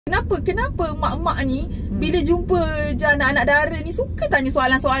Kenapa mak-mak ni bila jumpa je anak-anak dara ni suka tanya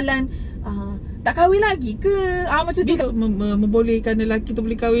soalan-soalan, tak kahwin lagi ke? Macam tu. Membolehkan lelaki tu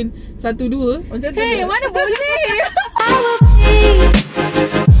boleh kahwin 1-2 macam tu. Hey, mana boleh?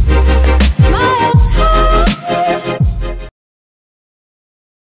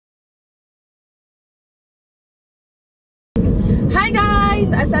 Hai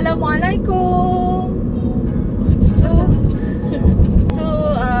guys, Assalamualaikum.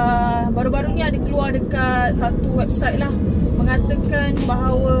 Baru-baru ni ada keluar dekat satu website lah, mengatakan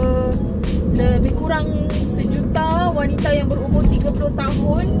bahawa lebih kurang sejuta wanita yang berumur 30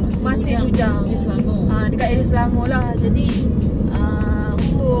 tahun masih bujang di Selangor. Dekat area Selangor lah. Jadi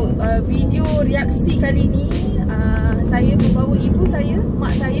untuk video reaksi kali ni, saya membawa ibu saya,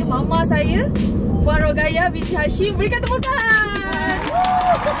 mak saya, mama saya, Puan Rogaya binti Hashim. Berikan tepukan.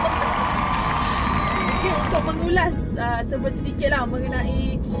 Untuk mengulas sedikit lah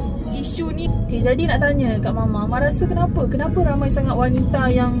mengenai isu ni. Okay, jadi nak tanya kat Mama rasa kenapa ramai sangat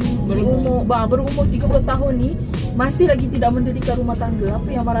wanita yang berumur 30 tahun ni masih lagi tidak mendirikan rumah tangga? Apa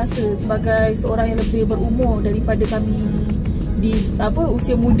yang Mama rasa sebagai seorang yang lebih berumur daripada kami di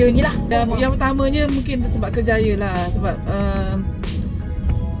usia muda ni lah? Yang pertamanya mungkin sebab kerjaya lah. Sebab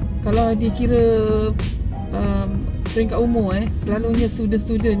kalau dikira peringkat umur selalunya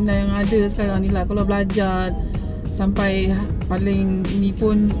student-student yang ada sekarang ni lah, kalau belajar sampai paling ni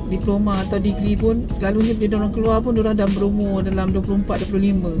pun diploma atau degree pun, selalunya bila diorang keluar pun diorang dah berumur dalam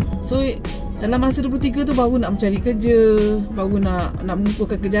 24-25. So dalam masa 23 tu baru nak mencari kerja, baru nak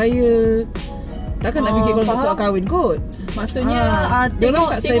mengukuhkan kerjaya. Takkan nak fikir kalau tak soal kahwin kot. Maksudnya diorang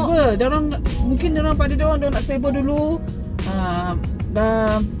tak stable. Mungkin diorang pada diorang nak stable dulu.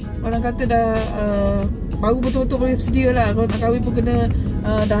 Dah orang kata dah baru betul-betul boleh bersedia lah. Kalau nak kahwin pun kena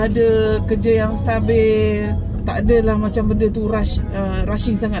dah ada kerja yang stabil. Tak adalah macam benda tu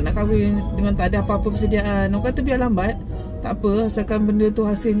rushing sangat nak kahwin dengan tak ada apa-apa persediaan. Orang kata biar lambat, tak apa, asalkan benda tu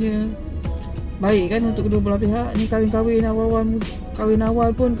hasilnya baik kan untuk kedua belah pihak. Ni kahwin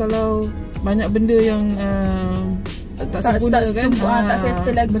awal pun kalau banyak benda yang tak sempurna kan, tak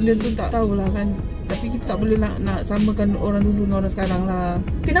settle lagi, benda tu tak tahulah kan. Tapi kita tak boleh nak samakan orang dulu dengan orang sekarang lah.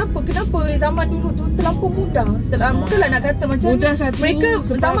 Kenapa zaman dulu tu terlampau mudah? Bukanlah nak kata macam mudah ni. Satu, mereka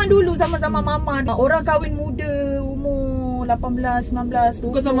zaman dulu, zaman mama, orang kahwin muda umur 18, 19,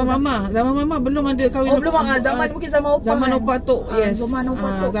 20. Bukan zaman mama belum ada kahwin. Belum. Zaman mungkin zaman opah. Zaman opah tok. Yes. Zaman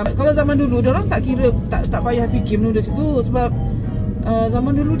opah tok. Kalau zaman dulu diorang tak kira, tak payah fikir menulis situ. Sebab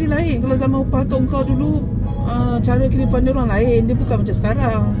zaman dulu dia lain. Kalau zaman opah tok kau dulu, cara kehidupan dia orang lain. Dia bukan macam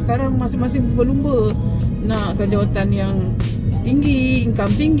sekarang. Sekarang masing-masing berlumba nakkan jawatan yang tinggi,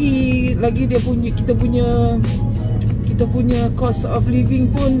 income tinggi, lagi kita punya cost of living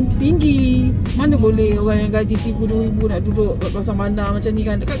pun tinggi. Mana boleh orang yang gaji RM1,000, RM2,000 nak duduk pasang bandar macam ni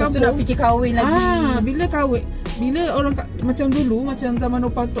kan. Dekat kampung nak fikir kahwin lagi. Bila orang macam dulu, macam zaman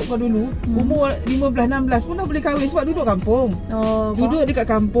opatok kau dulu, umur 15-16 pun dah boleh kahwin sebab duduk kampung. Duduk dekat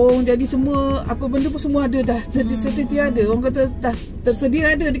kampung, jadi semua apa benda pun semua ada dah. Setia ada. Orang kata dah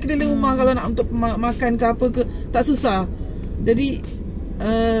tersedia ada di keliling rumah. Kalau nak untuk makan ke apa ke, tak susah. Jadi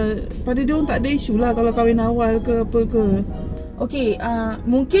pada dia orang tak ada isu lah kalau kahwin awal ke apa ke. Okey,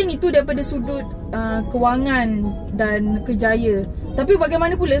 mungkin itu daripada sudut kewangan dan kerjaya. Tapi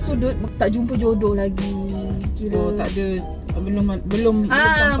bagaimana pula sudut tak jumpa jodoh lagi? Tak ada, belum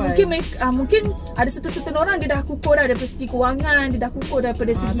sampai. Mungkin ada certain orang dia dah kukur dah daripada segi kewangan, dia dah kukur daripada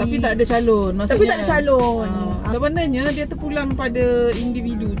segi tapi tak ada calon. Maksudnya, tapi tak ada calon. Sebenarnya dia terpulang pada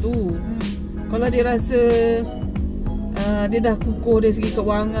individu tu. Kalau dia rasa dia dah kukuh dari segi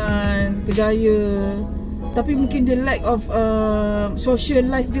kewangan, kerjaya, tapi mungkin dia lack of social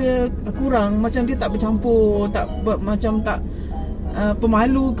life dia kurang. Macam dia tak bercampur,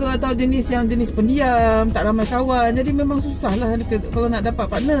 pemalu ke, atau jenis pendiam, tak ramai kawan. Jadi memang susah lah kalau nak dapat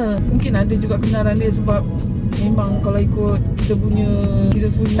partner. Mungkin ada juga kebenaran dia sebab memang kalau ikut kita punya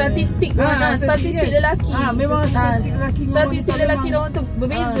statistik statistik lelaki. Memang statistik lelaki orang tu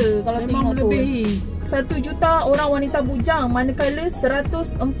berbeza. Kalau tengok melebihi 1 juta orang wanita bujang, manakala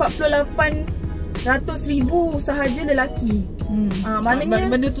 148,000 sahaja lelaki.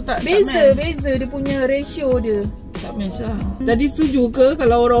 Maknanya benda tu tak beza dia punya ratio dia. Tak match lah. Jadi setuju ke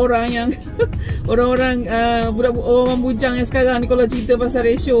kalau orang-orang yang orang bujang yang sekarang ni, kalau cerita pasal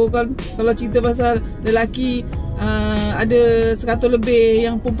ratio, kalau cerita pasal lelaki ada 100 lebih,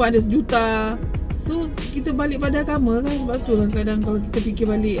 yang perempuan ada 1 juta. So kita balik pada agama kan. Sebab tu lah kadang kalau kita fikir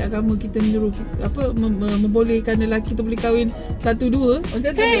balik agama, kita menyuruh membolehkan lelaki tu boleh kahwin 1-2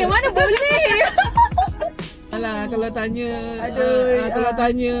 macam tu. Hey, mana boleh? lah kalau tanya Aduh,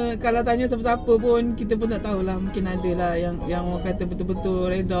 kalau tanya siapa-siapa pun kita pun tak tahulah, mungkin ada lah yang orang kata betul-betul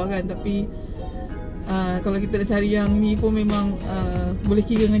reda kan, tapi kalau kita nak cari yang ni pun memang boleh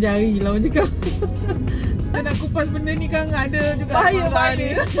kira dengan jari lah orang cakap. Kita nak kupas benda ni kan ada juga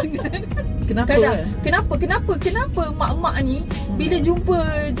bahaya. Kenapa mak-mak ni bila jumpa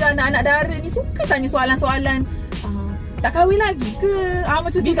je anak-anak dara ni suka tanya soalan-soalan, tak kahwin lagi ke?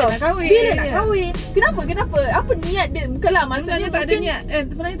 Macam tu bila tau. Nak kahwin? Bila nak kahwin? Kenapa? Apa niat dia? Bukanlah maksudnya tak ada niat.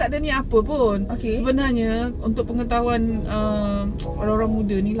 Sebenarnya tak ada niat apa pun. Okay. Sebenarnya untuk pengetahuan orang-orang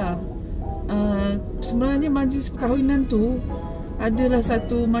muda ni lah, sebenarnya majlis perkahwinan tu adalah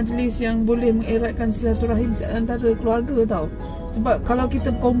satu majlis yang boleh mengeratkan silaturahim antara keluarga tau. Sebab kalau kita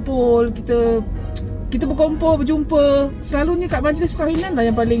berkumpul, kita berjumpa, selalunya kat majlis perkahwinan lah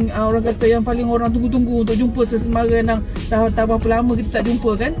yang paling orang kata yang paling orang tunggu-tunggu untuk jumpa sesama yang dah berapa lama kita tak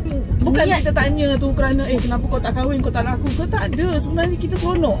jumpa kan. Bukan kita tanya tu kerana kenapa kau tak kahwin, kau tak laku ke, tak ada. Sebenarnya kita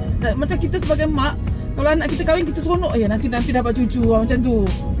seronok. Macam kita sebagai mak, kalau anak kita kahwin kita seronok, nanti dapat cucu macam tu.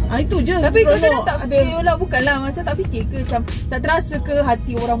 Itu je. Tapi kadang-kadang tak fikir lah, bukanlah macam tak fikir ke, macam tak terasa ke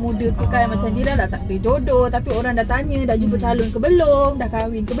hati orang muda tu kan, macam dia dah tak ada jodoh tapi orang dah tanya dah jumpa calon ke belum, dah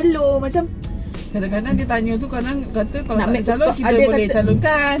kahwin ke belum, macam kadang-kadang dia tanya tu, kadang kata kalau nak tak calon kita boleh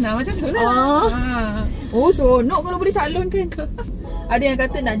calonkan. Macam tu lah. Seronok kalau boleh calonkan. Ada yang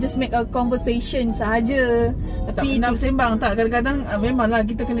kata nak just make a conversation sahaja, tapi tak nak bersembang tak. Kadang-kadang memanglah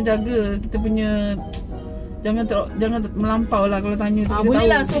kita kena jaga kita punya, jangan melampau lah kalau tanya tu.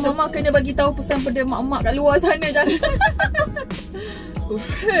 Boleh lah. So mama kena bagi tahu pesan pada mak-mak kat luar sana,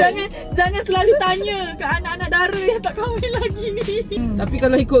 jangan selalu tanya ke anak-anak dara yang tak kahwin lagi ni. Tapi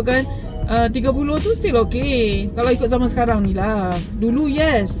kalau ikutkan 30 tu still okay. Kalau ikut zaman sekarang ni lah. Dulu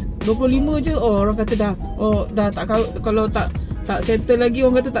yes 25 je orang kata dah tak kahwin. Kalau tak settle lagi,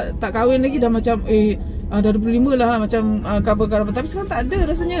 orang kata tak kahwin lagi, dah macam dah 25 lah, macam khabar-khabar. Tapi sekarang tak ada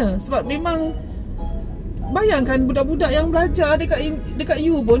rasanya. Sebab memang bayangkan budak-budak yang belajar dekat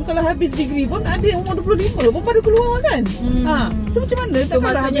U pun, kalau habis degree pun ada yang umur 25 pun pada keluar kan. So macam mana? So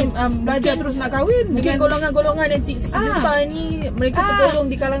maksudnya belajar terus nak kahwin. Mungkin golongan-golongan yang Juta ni mereka tergolong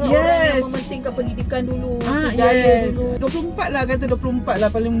di kalangan orang yang mementingkan pendidikan dulu, kerjaya dulu. 24 lah, kata 24 lah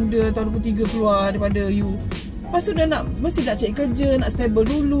paling muda, tahun 23 keluar daripada U. Lepas tu dia mesti nak cari kerja, nak stable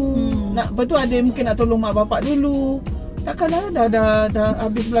dulu. Lepas tu ada mungkin nak tolong mak bapak dulu. Takkanlah dah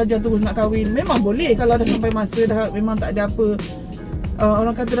habis belajar terus nak kahwin. Memang boleh kalau dah sampai masa dah memang tak ada apa,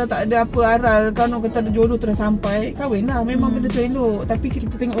 orang kata dah tak ada apa aral kan, orang kata ada jodoh tu dah sampai, kahwin lah. Memang benda tu elok. Tapi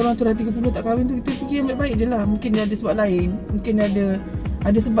kita tengok orang tu dah 30 tak kahwin tu, kita fikir yang baik-baik je lah. Mungkin dia ada sebab lain, mungkin dia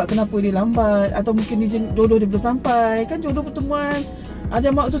ada sebab kenapa dia lambat, atau mungkin dia jodoh dia belum sampai. Kan jodoh pertemuan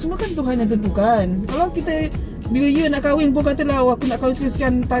jamak tu semua kan Tuhan yang tentukan. Kalau kita bila nak kahwin pun katalah aku nak kahwin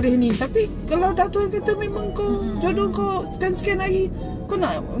sekian tarikh ni, tapi kalau dah Tuhan kata memang kau jodoh kau sekian lagi, kau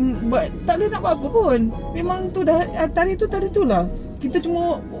nak buat, tak boleh nak buat apa pun. Memang tu dah tarikh tu lah. Kita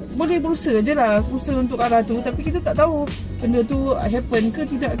cuma boleh berusaha je lah, berusaha untuk arah tu. Tapi kita tak tahu benda tu happen ke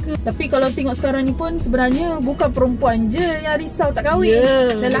tidak ke. Tapi kalau tengok sekarang ni pun sebenarnya bukan perempuan je yang risau tak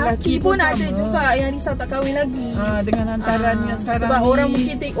kahwin, lelaki pun ada juga yang risau tak kahwin lagi. Dengan hantaran yang sekarang sebab ni, orang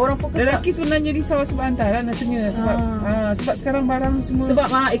mungkin orang fokus lelaki sebenarnya risau sebab hantaran rasanya. Sebab sekarang barang semua, sebab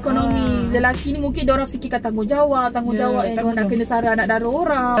ekonomi. Lelaki ni mungkin diorang fikirkan tanggungjawab yang diorang nak kena sara anak dara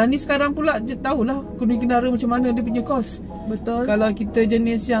orang. Dan ni sekarang pula tahulah kena kendara macam mana dia punya kos. Betul. Kalau kita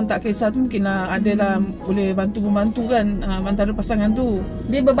jenis yang tak kisah tu, mungkinlah adalah boleh bantu-membantu kan antara pasangan tu.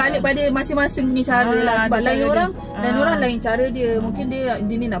 Dia berbalik pada masing-masing punya cara lah. Sebab lain orang dan orang lain cara dia. Mungkin dia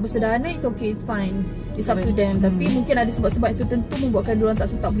ni nak bersederhana, it's okay, it's fine, it's up to them. Tapi mungkin ada sebab-sebab tertentu membuatkan diorang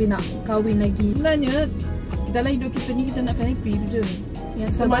tak boleh nak kahwin lagi. Sebenarnya dalam hidup kita ni kita nakkan happy je.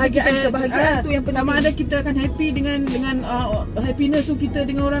 Kebahagiaan tu yang penting. Sama ada kita akan happy dengan happiness tu kita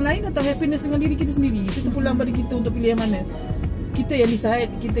dengan orang lain, atau happiness dengan diri kita sendiri. Itu terpulang pada kita untuk pilih yang mana. Kita yang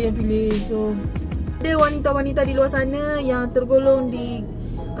decide, kita yang pilih. So ada wanita-wanita di luar sana yang tergolong di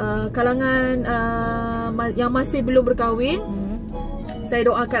kalangan yang masih belum berkahwin. Saya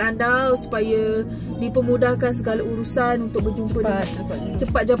doakan anda supaya dipermudahkan segala urusan untuk berjumpa,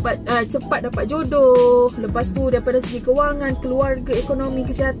 cepat dapat jodoh. Lepas tu daripada segi kewangan, keluarga, ekonomi,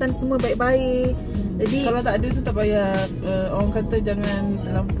 kesihatan semua baik-baik. Jadi kalau tak ada tu tak payah, orang kata jangan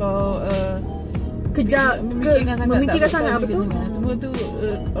terlampau kejap memikirkan sangat betul. Semua tu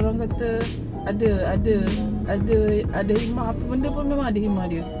orang kata ada hikmah, apa benda pun memang ada hikmah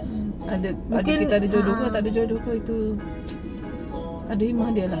dia. Mungkin kita ada jodoh ke tak ada jodoh ke, itu ada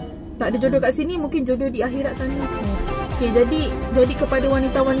hikmah dia lah. Tak ada jodoh kat sini, mungkin jodoh di akhirat sana. Okey, jadi kepada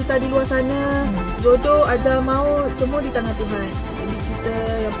wanita-wanita di luar sana, jodoh, ajal maut semua di tangan Tuhan. Jadi kita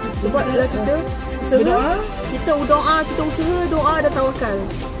yang buat adalah kita berdoa. Kita doa, kita usaha, doa dan tawakal.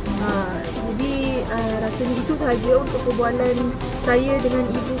 Jadi rasanya itu sahaja untuk perbualan saya dengan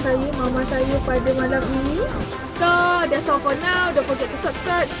ibu saya, mama saya pada malam ini. So that's all for now. Don't forget to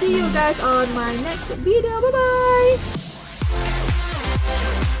subscribe. See you guys on my next video. Bye bye.